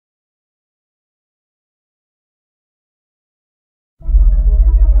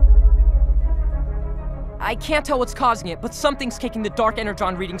I can't tell what's causing it, but something's taking the dark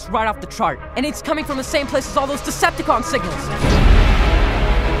energon readings right off the chart. And it's coming from the same place as all those Decepticon signals.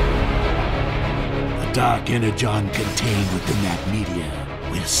 The dark energon contained within that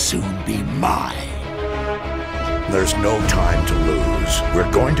media will soon be mine. There's no time to lose.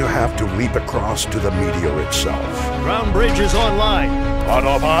 We're going to have to leap across to the meteor itself. Ground bridge is online.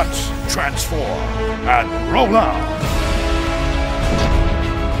 Autobots, transform and roll out!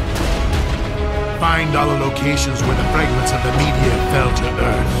 Find all the locations where the fragments of the meteor fell to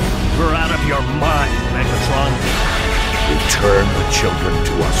Earth. You're out of your mind, Megatron. Return the children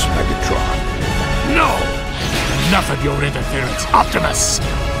to us, Megatron. No! Enough of your interference, Optimus!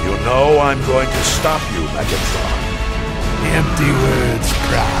 You know I'm going to stop you, Megatron. Empty words,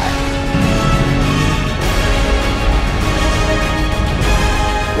 Prime.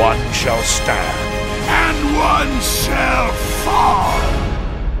 One shall stand. And one shall fall!